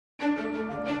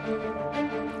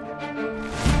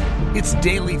It's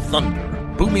Daily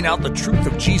Thunder, booming out the truth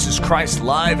of Jesus Christ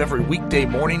live every weekday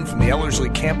morning from the Ellerslie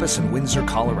campus in Windsor,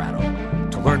 Colorado.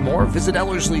 To learn more, visit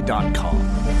Ellerslie.com.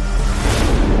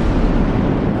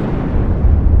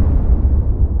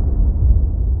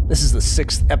 This is the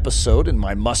 6th episode in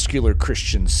my Muscular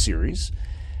Christian series.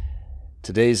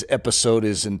 Today's episode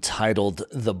is entitled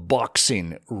The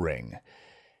Boxing Ring.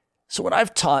 So when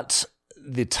I've taught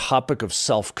the topic of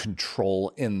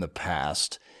self-control in the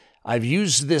past, I've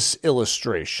used this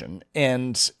illustration,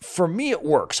 and for me it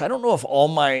works. I don't know if all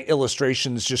my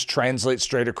illustrations just translate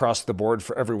straight across the board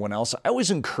for everyone else. I always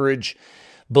encourage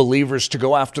believers to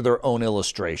go after their own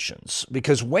illustrations,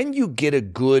 because when you get a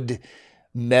good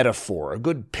metaphor, a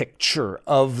good picture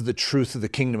of the truth of the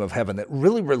kingdom of heaven that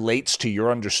really relates to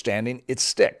your understanding, it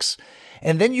sticks.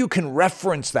 And then you can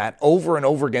reference that over and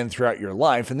over again throughout your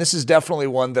life. And this is definitely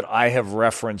one that I have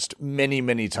referenced many,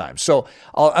 many times. So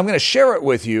I'm going to share it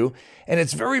with you. And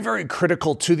it's very, very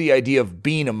critical to the idea of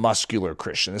being a muscular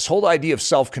Christian. This whole idea of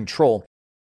self-control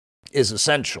is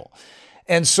essential.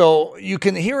 And so you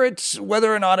can hear it.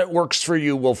 Whether or not it works for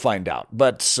you, we'll find out.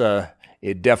 But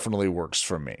it definitely works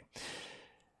for me.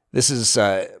 This is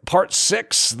part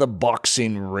 6, the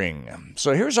boxing ring.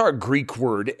 So here's our Greek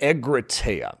word,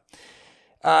 egkrateia.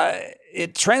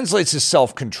 It translates as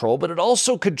self-control, but it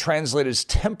also could translate as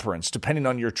temperance, depending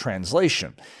on your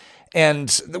translation. And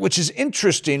which is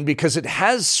interesting because it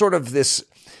has sort of this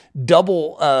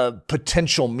double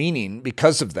potential meaning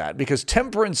because of that. Because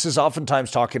temperance is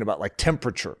oftentimes talking about like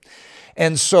temperature.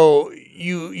 And so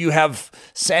you have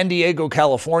San Diego,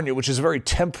 California, which is a very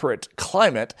temperate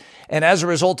climate. And as a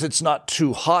result, it's not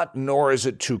too hot, nor is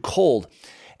it too cold.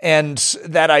 And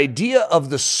that idea of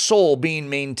the soul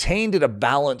being maintained at a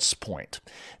balance point,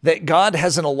 that God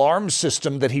has an alarm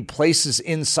system that he places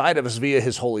inside of us via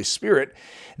his Holy Spirit,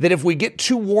 that if we get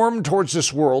too warm towards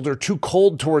this world or too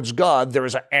cold towards God, there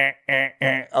is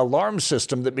a alarm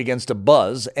system that begins to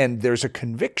buzz, and there's a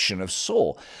conviction of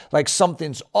soul, like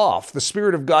something's off. The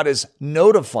Spirit of God is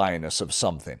notifying us of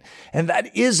something. And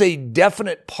that is a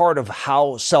definite part of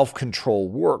how self-control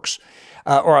works.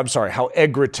 How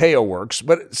egkrateia works,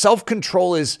 but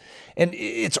self-control is, and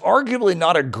it's arguably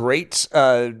not a great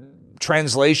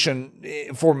translation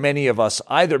for many of us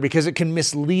either, because it can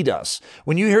mislead us.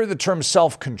 When you hear the term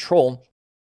self-control,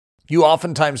 you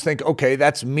oftentimes think, okay,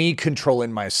 that's me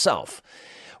controlling myself.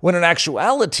 When in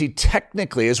actuality,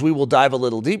 technically, as we will dive a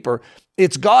little deeper,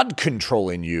 it's God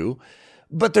controlling you.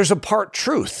 But there's a part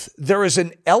truth. There is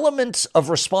an element of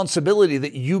responsibility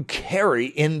that you carry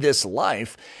in this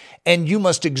life, and you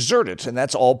must exert it. And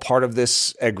that's all part of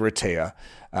this egkrateia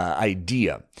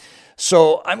idea.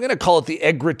 So I'm going to call it the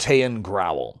eggrateian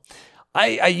growl.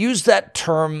 I use that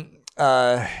term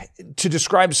to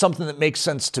describe something that makes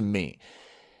sense to me.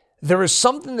 There is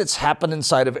something that's happened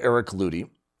inside of Eric Ludy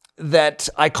that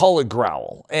I call a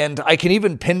growl. And I can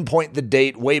even pinpoint the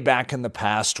date way back in the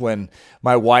past when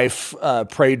my wife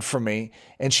prayed for me,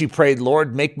 and she prayed,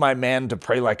 "Lord, make my man to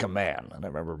pray like a man." And I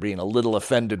remember being a little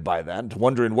offended by that,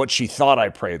 wondering what she thought I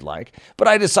prayed like. But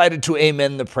I decided to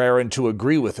amen the prayer and to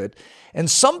agree with it.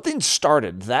 And something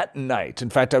started that night.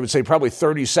 In fact, I would say probably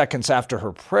 30 seconds after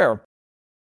her prayer,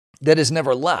 that has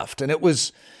never left. And it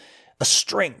was a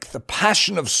strength, a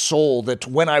passion of soul that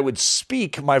when I would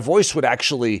speak, my voice would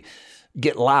actually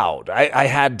get loud. I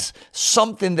had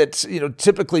something that,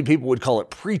 typically people would call it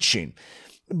preaching.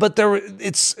 But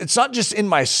it's not just in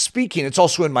my speaking, it's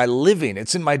also in my living.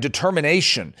 It's in my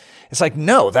determination. It's like,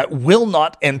 no, that will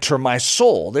not enter my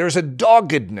soul. There's a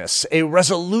doggedness, a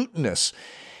resoluteness.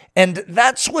 And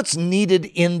that's what's needed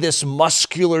in this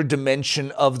muscular dimension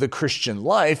of the Christian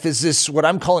life, is this, what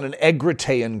I'm calling an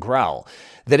egkratean growl.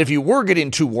 That if you were getting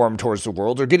too warm towards the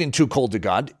world or getting too cold to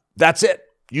God, that's it.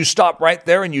 You stop right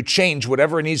there and you change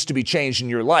whatever needs to be changed in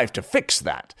your life to fix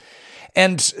that.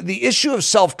 And the issue of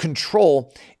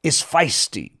self-control is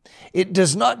feisty. It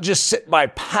does not just sit by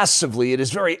passively. It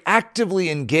is very actively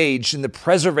engaged in the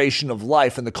preservation of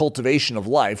life and the cultivation of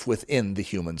life within the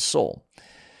human soul.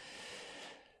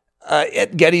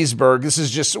 At Gettysburg, this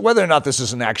is just, whether or not this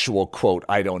is an actual quote,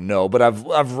 I don't know, but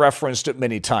I've referenced it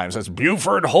many times. That's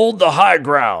 "Buford, hold the high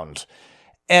ground."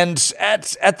 And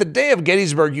at the day of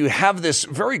Gettysburg, you have this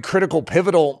very critical,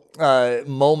 pivotal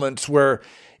moment where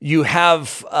you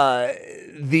have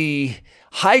the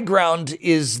high ground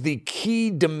is the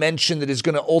key dimension that is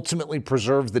going to ultimately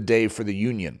preserve the day for the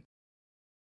Union.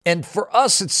 And for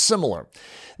us, it's similar.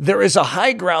 There is a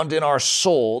high ground in our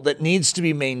soul that needs to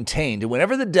be maintained. And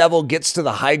whenever the devil gets to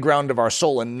the high ground of our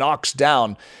soul and knocks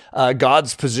down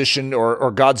God's position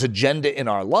or God's agenda in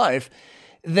our life,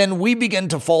 then we begin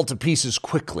to fall to pieces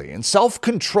quickly. And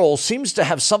self-control seems to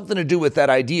have something to do with that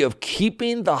idea of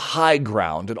keeping the high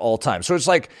ground at all times. So it's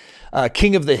like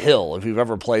King of the Hill, if you've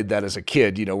ever played that as a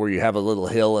kid, where you have a little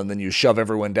hill and then you shove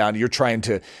everyone down. You're trying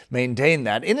to maintain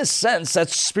that. In a sense,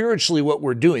 that's spiritually what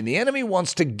we're doing. The enemy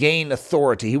wants to gain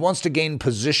authority. He wants to gain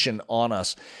position on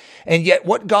us. And yet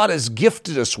what God has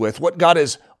gifted us with, what God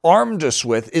has armed us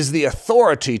with, is the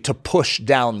authority to push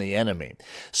down the enemy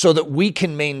so that we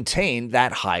can maintain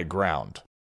that high ground.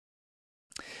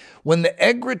 When the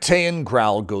Egretean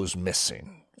growl goes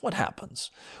missing, what happens?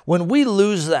 When we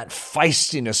lose that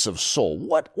feistiness of soul,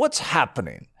 what's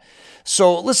happening?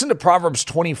 So listen to Proverbs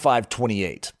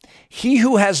 25:28. He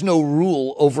who has no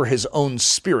rule over his own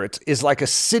spirit is like a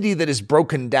city that is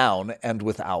broken down and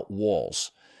without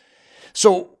walls.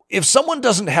 So if someone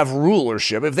doesn't have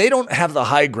rulership, if they don't have the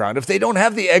high ground, if they don't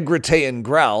have the Egretean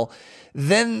growl,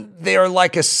 then they are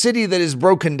like a city that is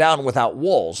broken down without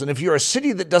walls. And if you're a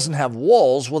city that doesn't have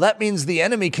walls, well, that means the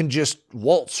enemy can just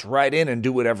waltz right in and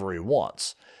do whatever he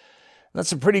wants.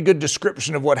 That's a pretty good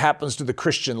description of what happens to the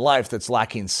Christian life that's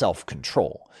lacking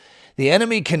self-control. The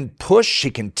enemy can push,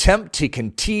 he can tempt, he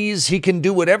can tease, he can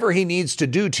do whatever he needs to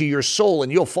do to your soul,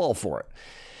 and you'll fall for it.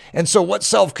 And so what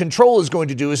self-control is going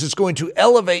to do is it's going to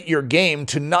elevate your game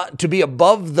to be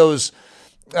above those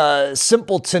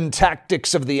simpleton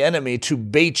tactics of the enemy to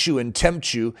bait you and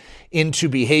tempt you into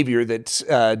behavior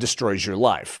that destroys your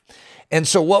life. And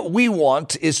so what we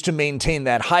want is to maintain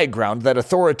that high ground, that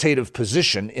authoritative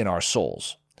position in our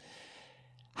souls.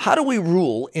 How do we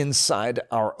rule inside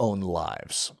our own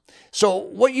lives? So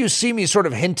what you see me sort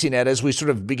of hinting at as we sort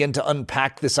of begin to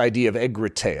unpack this idea of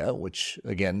egreteia, which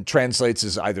again translates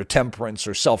as either temperance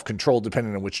or self-control,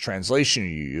 depending on which translation you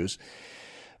use.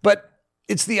 But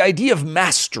it's the idea of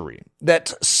mastery,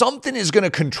 that something is going to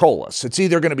control us. It's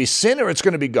either going to be sin or it's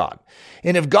going to be God.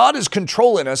 And if God is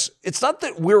controlling us, it's not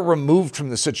that we're removed from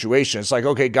the situation. It's like,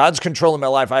 okay, God's controlling my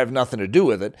life. I have nothing to do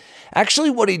with it. Actually,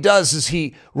 what he does is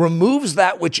he removes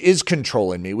that which is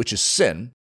controlling me, which is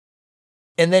sin.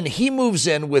 And then he moves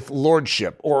in with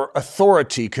lordship or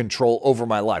authority control over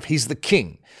my life. He's the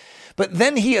king. But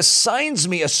then he assigns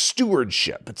me a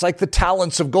stewardship. It's like the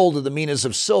talents of gold or the minas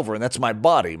of silver, and that's my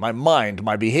body, my mind,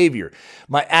 my behavior,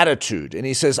 my attitude. And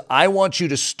he says, I want you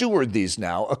to steward these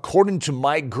now according to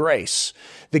my grace,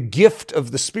 the gift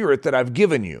of the Spirit that I've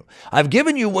given you. I've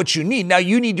given you what you need. Now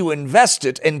you need to invest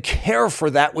it and care for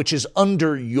that which is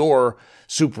under your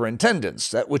superintendence,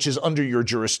 that which is under your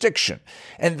jurisdiction.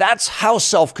 And that's how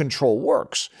self-control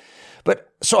works.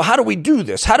 But so how do we do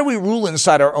this? How do we rule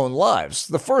inside our own lives?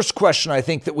 The first question I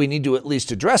think that we need to at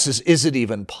least address is it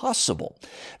even possible?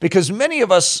 Because many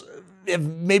of us have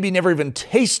maybe never even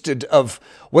tasted of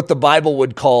what the Bible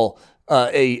would call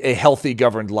a healthy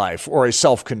governed life or a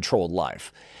self-controlled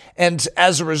life. And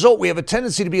as a result, we have a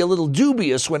tendency to be a little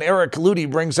dubious when Eric Ludy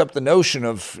brings up the notion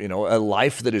of, a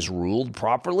life that is ruled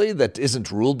properly, that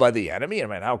isn't ruled by the enemy. I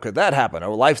mean, how could that happen?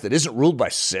 A life that isn't ruled by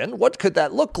sin? What could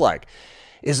that look like?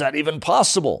 Is that even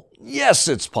possible? Yes,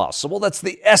 it's possible. That's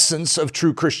the essence of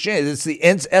true Christianity. It's the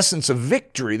essence of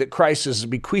victory that Christ has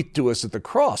bequeathed to us at the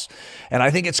cross. And I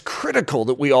think it's critical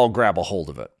that we all grab a hold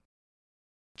of it.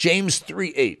 James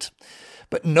 3:8.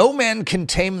 But no man can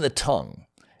tame the tongue.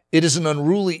 It is an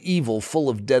unruly evil full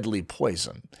of deadly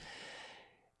poison.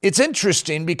 It's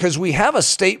interesting because we have a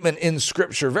statement in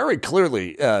Scripture very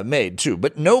clearly made too,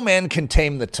 but no man can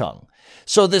tame the tongue.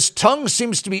 So this tongue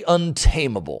seems to be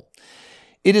untamable.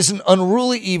 It is an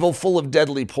unruly evil full of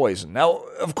deadly poison. Now,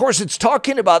 of course, it's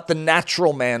talking about the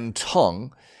natural man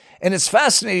tongue, and it's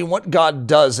fascinating what God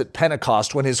does at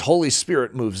Pentecost when his Holy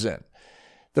Spirit moves in.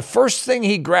 The first thing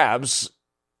he grabs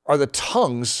are the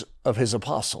tongues of his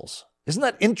apostles. Isn't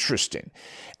that interesting?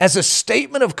 As a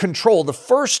statement of control, the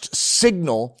first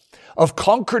signal of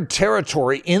conquered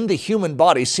territory in the human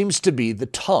body seems to be the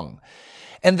tongue.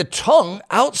 And the tongue,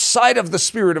 outside of the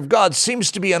Spirit of God, seems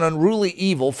to be an unruly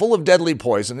evil, full of deadly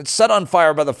poison. It's set on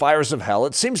fire by the fires of hell.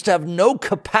 It seems to have no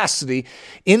capacity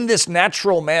in this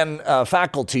natural man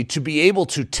faculty to be able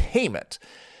to tame it.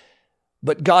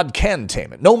 But God can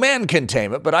tame it. No man can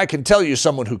tame it, but I can tell you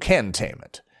someone who can tame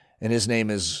it. And his name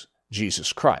is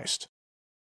Jesus Christ.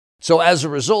 So as a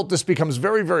result, this becomes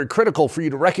very, very critical for you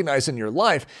to recognize in your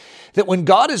life that when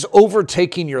God is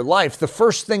overtaking your life, the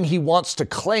first thing he wants to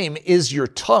claim is your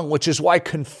tongue, which is why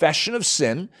confession of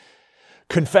sin,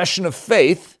 confession of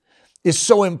faith, is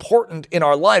so important in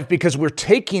our life because we're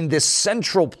taking this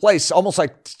central place, almost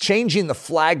like changing the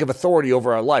flag of authority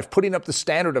over our life, putting up the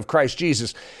standard of Christ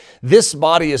Jesus. This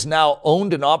body is now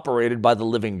owned and operated by the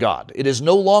living God. It is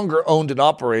no longer owned and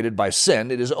operated by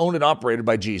sin. It is owned and operated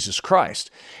by Jesus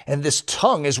Christ. And this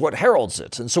tongue is what heralds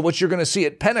it. And so what you're going to see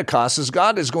at Pentecost is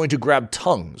God is going to grab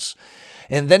tongues.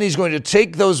 And then he's going to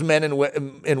take those men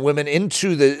and women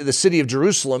into the city of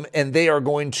Jerusalem, and they are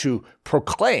going to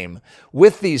proclaim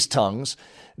with these tongues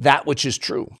that which is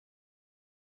true.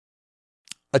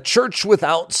 A church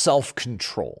without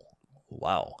self-control.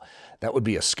 Wow, that would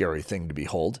be a scary thing to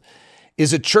behold.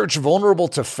 Is a church vulnerable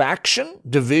to faction,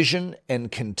 division,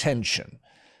 and contention?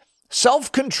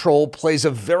 Self-control plays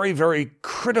a very, very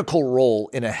critical role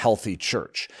in a healthy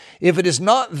church. If it is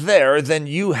not there, then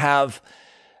you have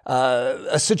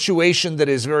a situation that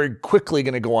is very quickly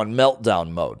going to go on meltdown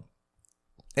mode.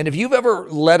 And if you've ever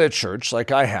led a church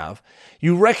like I have,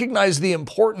 you recognize the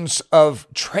importance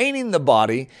of training the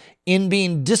body in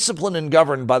being disciplined and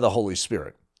governed by the Holy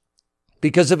Spirit.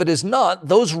 Because if it is not,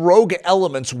 those rogue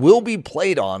elements will be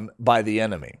played on by the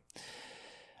enemy.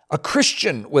 A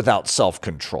Christian without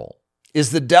self-control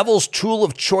is the devil's tool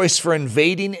of choice for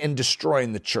invading and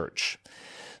destroying the church.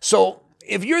 So,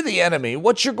 if you're the enemy,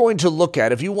 what you're going to look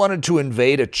at, if you wanted to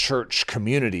invade a church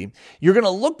community, you're going to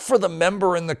look for the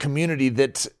member in the community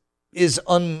that is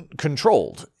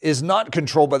uncontrolled, is not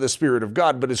controlled by the Spirit of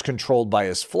God, but is controlled by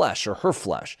his flesh or her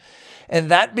flesh. And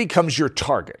that becomes your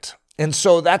target. And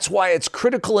so that's why it's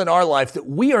critical in our life that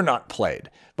we are not played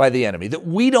by the enemy, that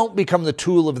we don't become the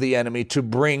tool of the enemy to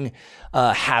bring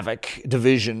havoc,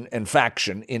 division, and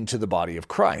faction into the body of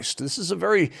Christ. This is a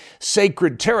very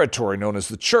sacred territory known as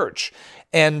the church,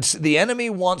 and the enemy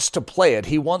wants to play it.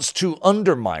 He wants to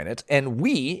undermine it, and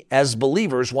we, as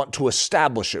believers, want to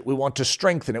establish it. We want to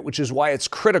strengthen it, which is why it's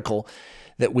critical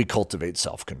that we cultivate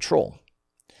self-control.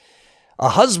 A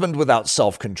husband without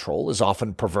self-control is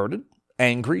often perverted,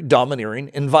 angry,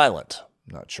 domineering, and violent.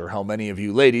 Not sure how many of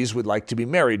you ladies would like to be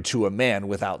married to a man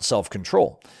without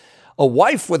self-control. A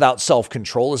wife without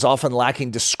self-control is often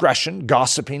lacking discretion,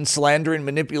 gossiping, slandering,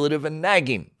 manipulative, and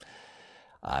nagging.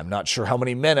 I'm not sure how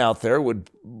many men out there would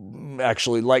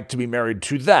actually like to be married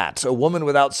to that. A woman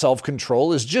without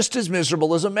self-control is just as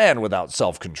miserable as a man without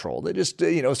self-control. They just,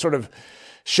 sort of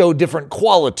show different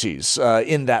qualities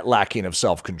in that lacking of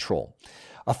self-control.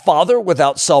 A father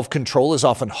without self-control is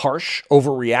often harsh,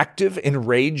 overreactive,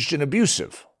 enraged, and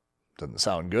abusive. Doesn't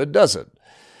sound good, does it?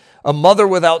 A mother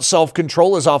without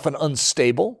self-control is often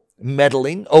unstable,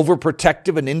 meddling,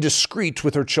 overprotective, and indiscreet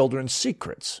with her children's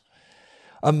secrets.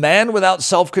 A man without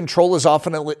self-control is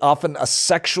often a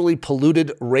sexually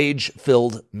polluted,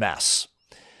 rage-filled mess.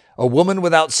 A woman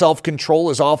without self-control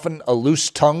is often a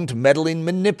loose-tongued, meddling,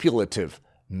 manipulative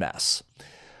mess.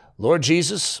 Lord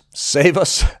Jesus, save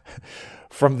us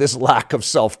from this lack of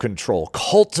self-control.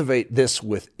 Cultivate this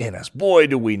within us. Boy,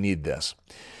 do we need this.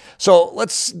 So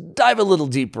let's dive a little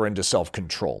deeper into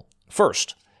self-control.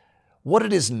 First, what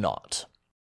it is not.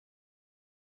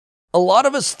 A lot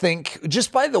of us think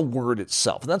just by the word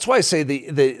itself, and that's why I say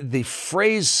the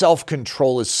phrase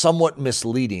self-control is somewhat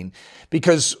misleading,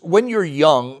 because when you're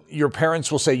young, your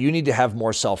parents will say you need to have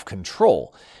more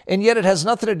self-control. And yet it has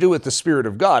nothing to do with the Spirit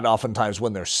of God oftentimes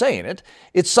when they're saying it.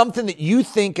 It's something that you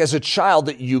think as a child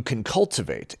that you can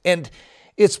cultivate. And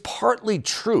it's partly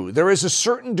true. There is a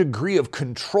certain degree of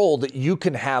control that you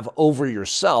can have over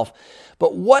yourself.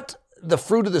 But what the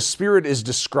fruit of the Spirit is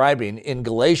describing in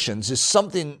Galatians is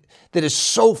something that is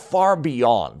so far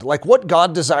beyond. Like what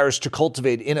God desires to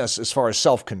cultivate in us as far as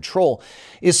self-control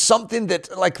is something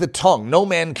that, like the tongue, no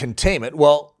man can tame it.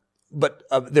 Well, but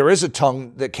there is a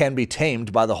tongue that can be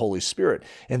tamed by the Holy Spirit,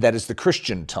 and that is the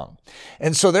Christian tongue.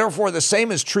 And so therefore, the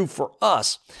same is true for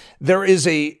us. There is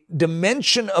a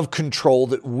dimension of control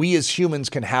that we as humans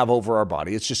can have over our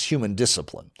body. It's just human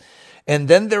discipline. And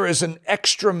then there is an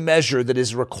extra measure that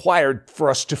is required for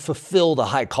us to fulfill the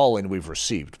high calling we've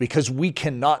received, because we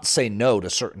cannot say no to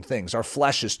certain things. Our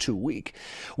flesh is too weak.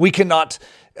 We cannot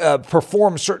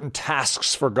perform certain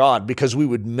tasks for God because we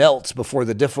would melt before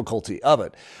the difficulty of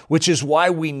it, which is why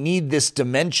we need this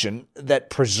dimension that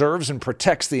preserves and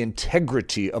protects the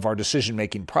integrity of our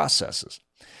decision-making processes.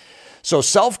 So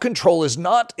self-control is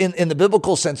not, in the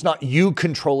biblical sense, not you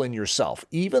controlling yourself,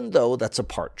 even though that's a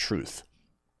part truth.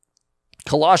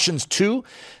 Colossians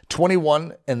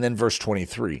 2:21 and then verse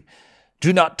 23.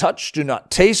 Do not touch, do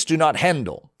not taste, do not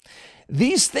handle.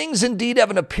 These things indeed have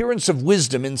an appearance of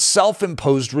wisdom in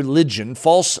self-imposed religion,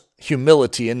 false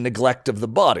humility, and neglect of the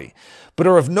body, but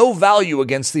are of no value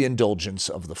against the indulgence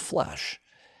of the flesh.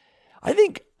 I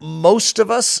think most of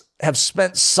us have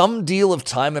spent some deal of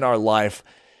time in our life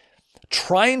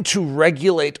trying to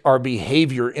regulate our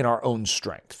behavior in our own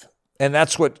strength. And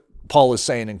that's what Paul is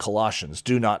saying in Colossians.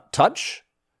 Do not touch,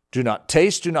 do not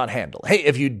taste, do not handle. Hey,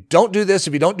 if you don't do this,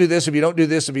 if you don't do this, if you don't do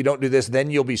this, if you don't do this, then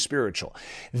you'll be spiritual.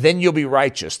 Then you'll be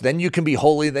righteous. Then you can be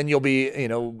holy. Then you'll be,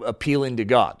 appealing to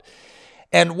God.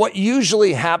 And what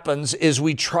usually happens is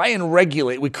we try and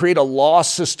regulate, we create a law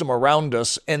system around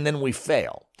us, and then we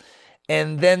fail.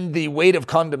 And then the weight of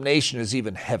condemnation is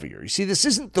even heavier. You see, this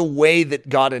isn't the way that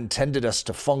God intended us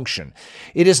to function.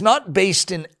 It is not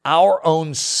based in our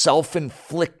own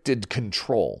self-inflicted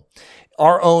control,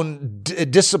 our own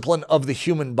discipline of the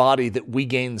human body that we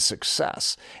gain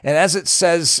success. And as it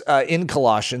says in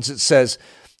Colossians, it says,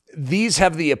 these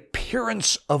have the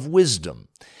appearance of wisdom.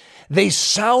 They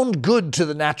sound good to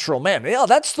the natural man. Yeah,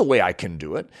 that's the way I can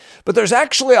do it. But there's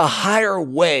actually a higher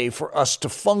way for us to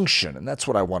function, and that's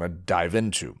what I want to dive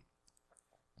into.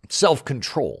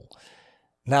 Self-control.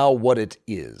 Now, what it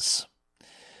is.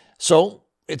 So,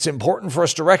 it's important for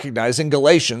us to recognize in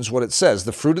Galatians what it says.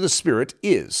 The fruit of the Spirit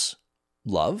is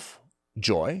love,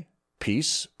 joy,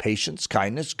 peace, patience,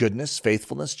 kindness, goodness,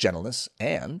 faithfulness, gentleness,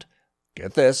 and,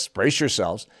 get this, brace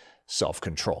yourselves,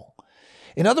 self-control.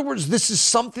 In other words, this is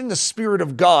something the Spirit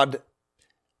of God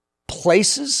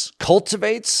places,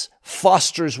 cultivates,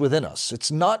 fosters within us.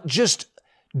 It's not just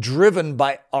driven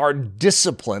by our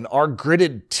discipline, our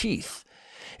gritted teeth.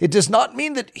 It does not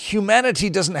mean that humanity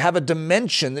doesn't have a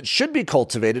dimension that should be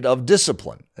cultivated of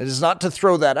discipline. It is not to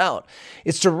throw that out.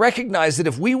 It's to recognize that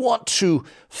if we want to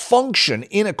function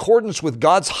in accordance with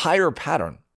God's higher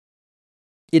pattern,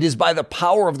 it is by the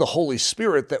power of the Holy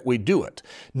Spirit that we do it,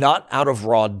 not out of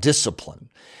raw discipline.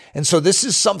 And so this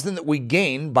is something that we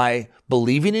gain by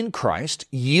believing in Christ,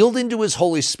 yielding to His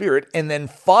Holy Spirit, and then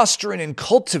fostering and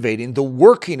cultivating the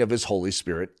working of His Holy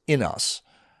Spirit in us.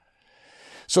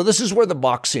 So this is where the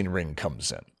boxing ring comes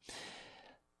in.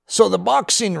 So the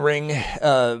boxing ring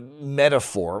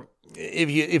metaphor,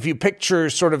 if you picture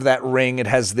sort of that ring, it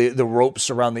has the ropes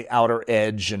around the outer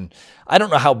edge, and I don't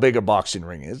know how big a boxing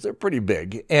ring is. They're pretty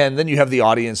big. And then you have the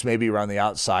audience maybe around the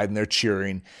outside, and they're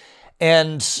cheering.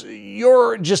 And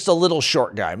you're just a little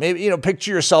short guy. Maybe,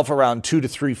 picture yourself around 2 to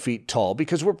 3 feet tall,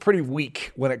 because we're pretty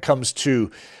weak when it comes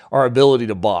to our ability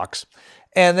to box.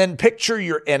 And then picture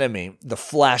your enemy, the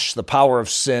flesh, the power of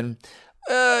sin.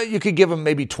 You could give him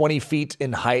maybe 20 feet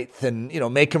in height and,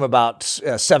 make him about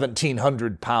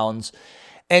 1,700 pounds.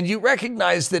 And you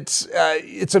recognize that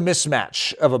it's a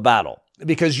mismatch of a battle,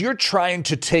 because you're trying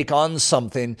to take on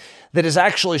something that is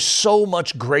actually so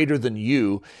much greater than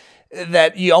you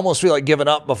that you almost feel like giving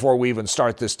up before we even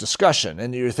start this discussion.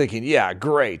 And you're thinking, yeah,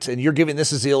 great. And you're giving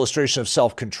this as the illustration of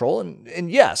self-control. And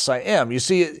yes, I am. You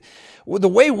see, the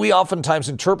way we oftentimes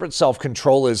interpret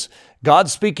self-control is God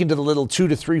speaking to the little 2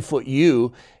 to 3 foot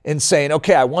you and saying,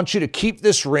 okay, I want you to keep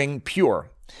this ring pure.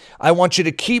 I want you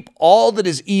to keep all that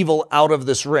is evil out of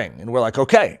this ring. And we're like,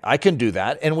 okay, I can do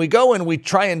that. And we go and we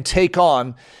try and take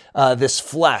on this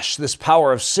flesh, this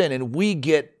power of sin, and we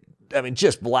get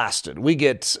just blasted. We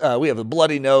have a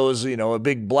bloody nose, a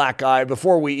big black eye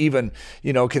before we even,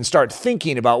 can start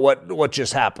thinking about what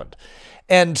just happened.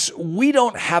 And we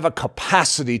don't have a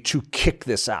capacity to kick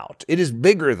this out. It is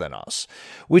bigger than us,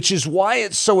 which is why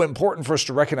it's so important for us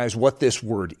to recognize what this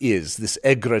word is, this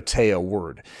egkrateia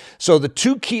word. So the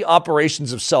 2 key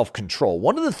operations of self-control.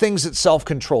 One of the things that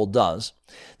self-control does,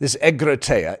 this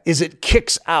egkrateia, is it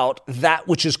kicks out that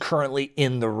which is currently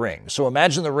in the ring. So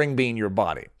imagine the ring being your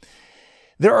body.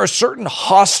 There are certain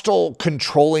hostile,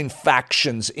 controlling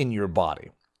factions in your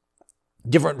body.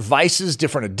 Different vices,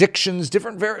 different addictions,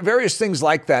 different various things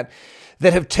like that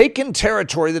have taken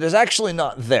territory that is actually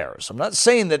not theirs. I'm not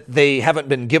saying that they haven't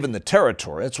been given the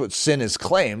territory. That's what sin has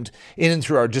claimed in and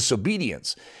through our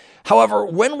disobedience. However,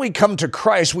 when we come to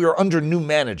Christ, we are under new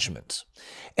management.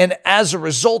 And as a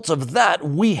result of that,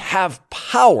 we have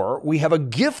power, we have a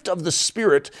gift of the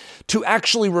Spirit to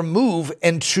actually remove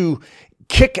and to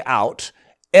kick out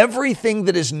everything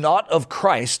that is not of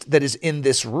Christ that is in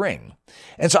this ring.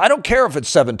 And so I don't care if it's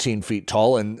 17 feet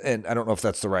tall, and I don't know if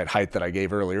that's the right height that I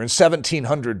gave earlier, and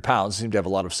 1,700 pounds. I seem to have a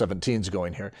lot of 17s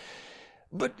going here.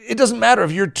 But it doesn't matter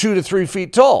if you're 2 to 3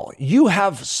 feet tall. You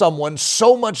have someone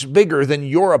so much bigger than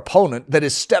your opponent that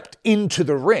has stepped into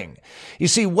the ring. You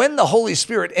see, when the Holy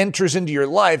Spirit enters into your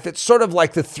life, it's sort of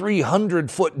like the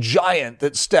 300-foot giant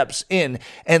that steps in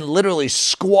and literally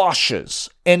squashes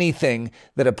anything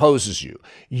that opposes you.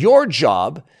 Your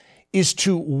job is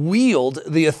to wield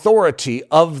the authority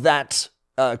of that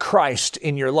Christ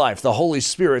in your life, the Holy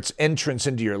Spirit's entrance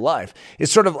into your life.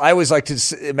 It's sort of, I always like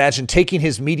to imagine taking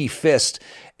His meaty fist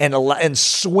and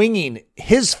swinging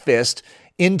His fist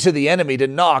into the enemy to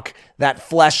knock that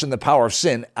flesh and the power of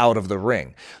sin out of the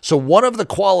ring. So one of the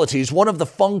qualities, one of the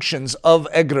functions of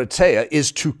egkrateia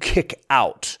is to kick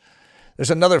out.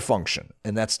 There's another function,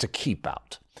 and that's to keep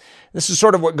out. This is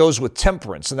sort of what goes with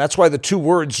temperance, and that's why the two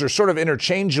words are sort of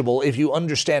interchangeable if you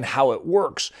understand how it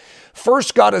works.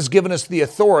 First, God has given us the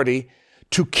authority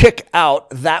to kick out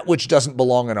that which doesn't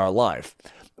belong in our life.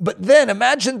 But then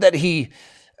imagine that he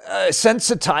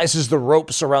sensitizes the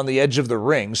ropes around the edge of the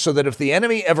ring so that if the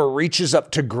enemy ever reaches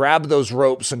up to grab those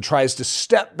ropes and tries to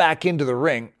step back into the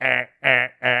ring,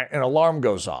 an alarm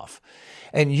goes off.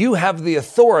 And you have the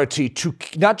authority to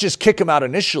not just kick him out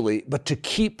initially, but to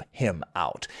keep him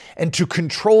out and to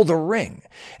control the ring.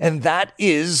 And that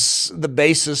is the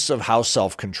basis of how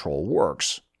self-control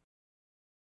works.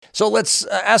 So let's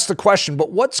ask the question,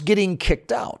 but what's getting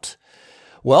kicked out?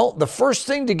 Well, the first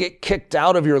thing to get kicked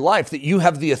out of your life that you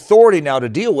have the authority now to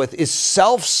deal with is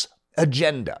self's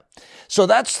agenda. So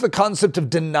that's the concept of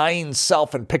denying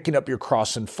self and picking up your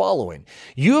cross and following.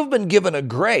 You have been given a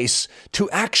grace to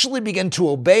actually begin to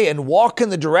obey and walk in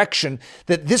the direction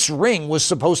that this ring was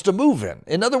supposed to move in.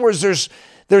 In other words, there's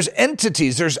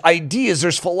entities, there's ideas,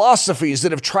 there's philosophies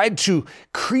that have tried to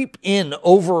creep in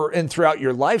over and throughout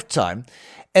your lifetime,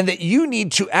 and that you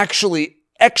need to actually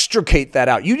extricate that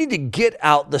out. You need to get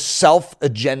out the self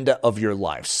agenda of your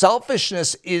life.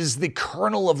 Selfishness is the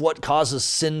kernel of what causes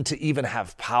sin to even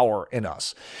have power in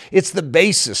us. It's the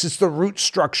basis, it's the root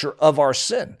structure of our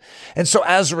sin. And so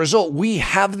as a result, we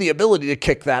have the ability to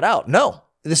kick that out. No,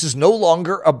 this is no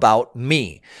longer about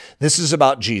me. This is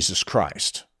about Jesus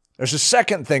Christ. There's a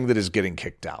second thing that is getting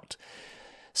kicked out.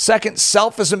 Second,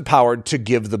 self is empowered to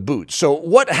give the boot. So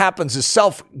what happens is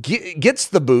self gets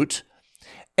the boot,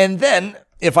 and then,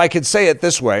 if I could say it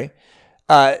this way,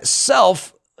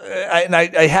 self, and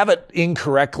I have it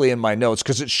incorrectly in my notes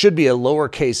because it should be a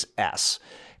lowercase s.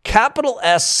 Capital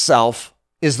S self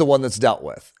is the one that's dealt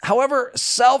with. However,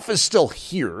 self is still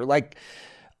here. Like,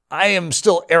 I am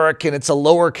still Eric, and it's a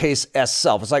lowercase s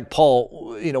self. It's like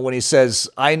Paul, when he says,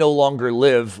 I no longer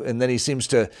live, and then he seems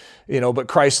to, but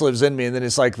Christ lives in me. And then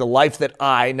it's like the life that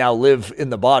I now live in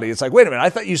the body. It's like, wait a minute, I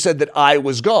thought you said that I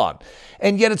was gone.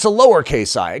 And yet it's a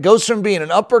lowercase I. It goes from being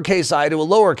an uppercase I to a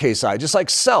lowercase I, just like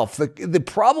self. The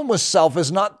problem with self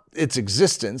is not its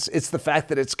existence. It's the fact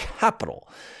that it's capital.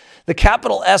 The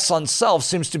capital S on self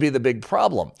seems to be the big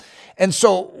problem. And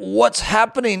so what's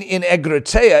happening in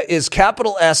egkrateia is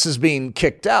capital S is being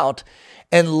kicked out,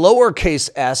 and lowercase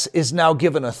s is now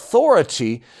given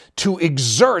authority to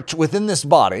exert within this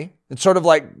body. It's sort of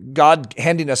like God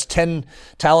handing us 10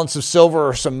 talents of silver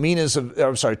or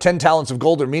 10 talents of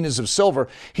gold or minas of silver.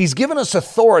 He's given us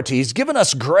authority. He's given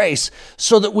us grace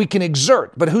so that we can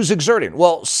exert. But who's exerting?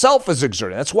 Well, self is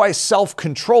exerting. That's why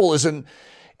self-control is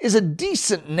a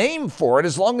decent name for it,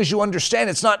 as long as you understand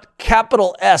it's not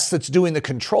capital S that's doing the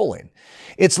controlling.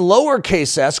 It's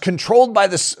lowercase s controlled by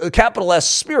the capital S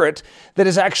Spirit that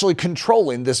is actually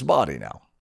controlling this body now.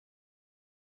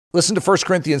 Listen to 1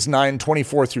 Corinthians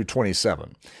 9:24 through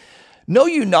 27. Know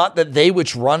you not that they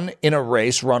which run in a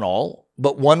race run all,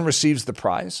 but one receives the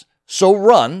prize? So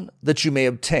run that you may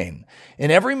obtain. And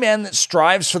every man that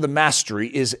strives for the mastery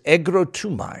is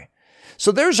egrotumai.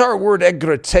 So there's our word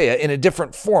egkrateia in a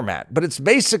different format, but it's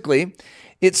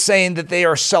saying that they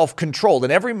are self-controlled,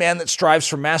 and every man that strives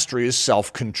for mastery is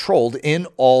self-controlled in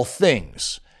all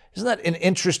things. Isn't that an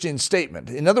interesting statement?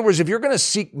 In other words, if you're going to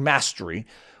seek mastery,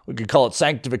 we could call it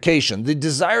sanctification, the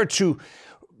desire to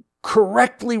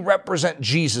correctly represent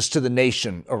Jesus to the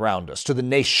nation around us, to the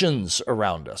nations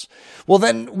around us, well,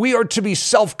 then we are to be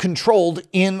self-controlled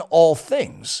in all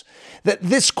things. That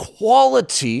this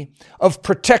quality of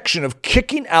protection, of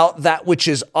kicking out that which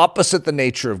is opposite the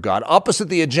nature of God, opposite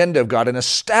the agenda of God, and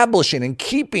establishing and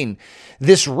keeping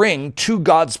this ring to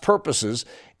God's purposes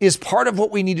is part of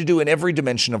what we need to do in every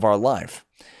dimension of our life.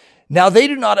 Now, they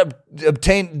do not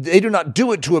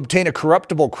do it to obtain a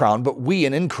corruptible crown, but we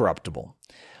an incorruptible.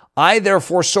 I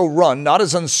therefore so run, not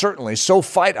as uncertainly, so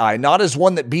fight I, not as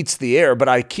one that beats the air, but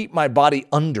I keep my body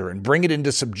under and bring it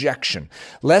into subjection,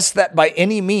 lest that by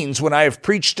any means, when I have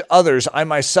preached to others, I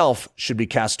myself should be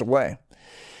cast away.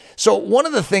 So one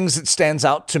of the things that stands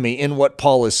out to me in what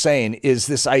Paul is saying is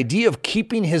this idea of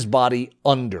keeping his body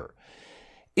under.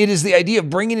 It is the idea of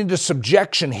bringing into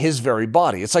subjection his very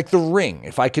body. It's like the ring,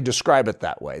 if I could describe it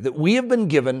that way, that we have been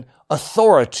given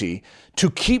authority to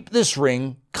keep this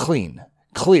ring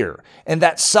clear. And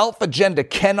that self-agenda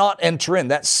cannot enter in.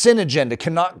 That sin agenda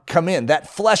cannot come in. That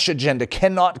flesh agenda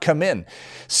cannot come in.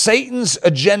 Satan's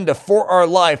agenda for our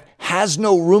life has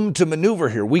no room to maneuver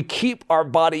here. We keep our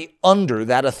body under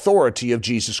that authority of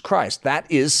Jesus Christ. That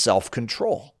is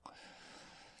self-control.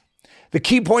 The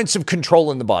key points of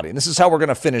control in the body. And this is how we're going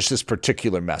to finish this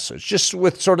particular message, just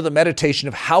with sort of the meditation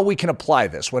of how we can apply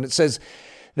this. When it says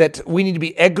that we need to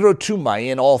be egrotumai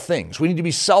in all things, we need to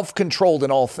be self-controlled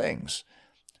in all things.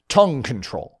 Tongue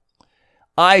control,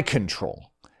 eye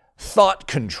control, thought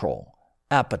control,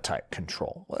 appetite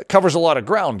control. Well, it covers a lot of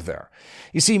ground there.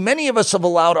 You see, many of us have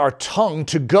allowed our tongue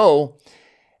to go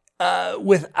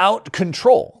without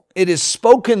control. It has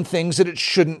spoken things that it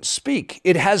shouldn't speak.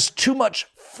 It has too much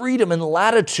freedom and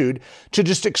latitude to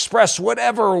just express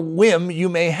whatever whim you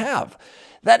may have.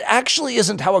 That actually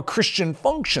isn't how a Christian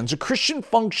functions. A Christian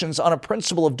functions on a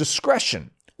principle of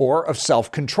discretion or of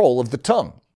self-control of the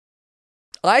tongue.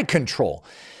 Eye control.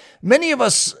 Many of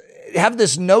us have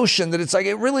this notion that it's like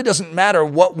it really doesn't matter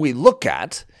what we look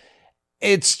at.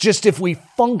 It's just if we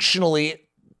functionally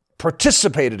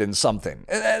participated in something.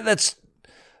 That's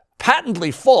patently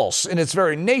false in its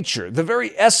very nature. The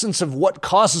very essence of what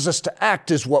causes us to act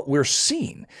is what we're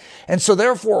seeing. And so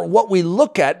therefore, what we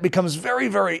look at becomes very,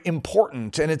 very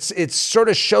important. And it sort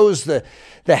of shows the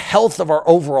health of our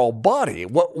overall body,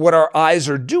 what our eyes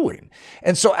are doing.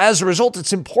 And so as a result,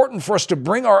 it's important for us to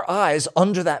bring our eyes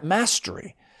under that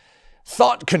mastery.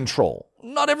 Thought control.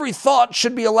 Not every thought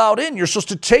should be allowed in. You're supposed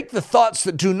to take the thoughts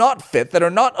that do not fit, that are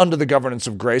not under the governance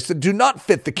of grace, that do not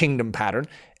fit the kingdom pattern,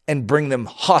 and bring them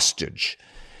hostage.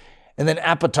 And then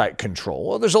appetite control.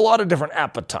 Well, there's a lot of different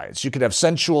appetites. You could have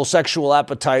sensual, sexual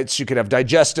appetites. You could have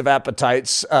digestive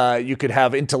appetites. You could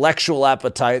have intellectual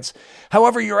appetites.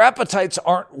 However, your appetites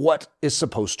aren't what is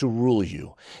supposed to rule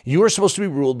you. You are supposed to be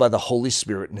ruled by the Holy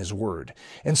Spirit and His Word.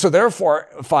 And so therefore,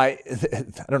 I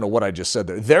don't know what I just said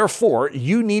there. Therefore,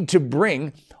 you need to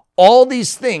bring all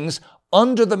these things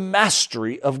under the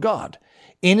mastery of God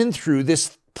in and through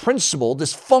this principle,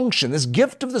 this function, this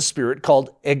gift of the Spirit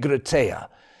called egroteia.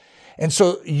 And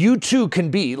so you too can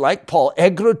be, like Paul,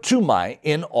 egrotumai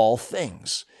in all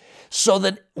things. So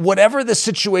that whatever the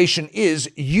situation is,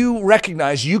 you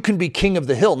recognize you can be king of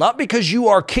the hill, not because you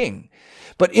are king,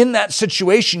 but in that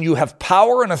situation you have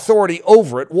power and authority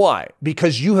over it. Why?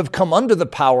 Because you have come under the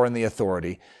power and the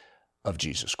authority of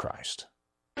Jesus Christ.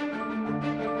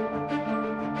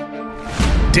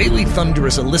 Daily Thunder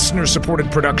is a listener-supported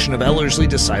production of Ellerslie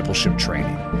Discipleship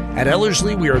Training. At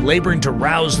Ellerslie, we are laboring to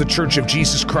rouse the Church of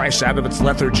Jesus Christ out of its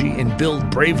lethargy and build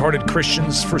brave-hearted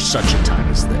Christians for such a time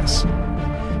as this.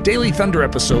 Daily Thunder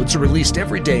episodes are released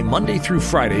every day, Monday through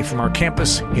Friday, from our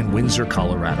campus in Windsor,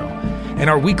 Colorado. And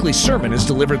our weekly sermon is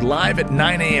delivered live at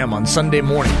 9 a.m. on Sunday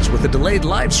mornings with a delayed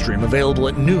live stream available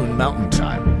at noon Mountain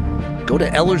Time. Go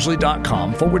to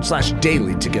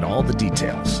ellerslie.com/daily to get all the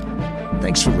details.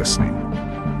 Thanks for listening.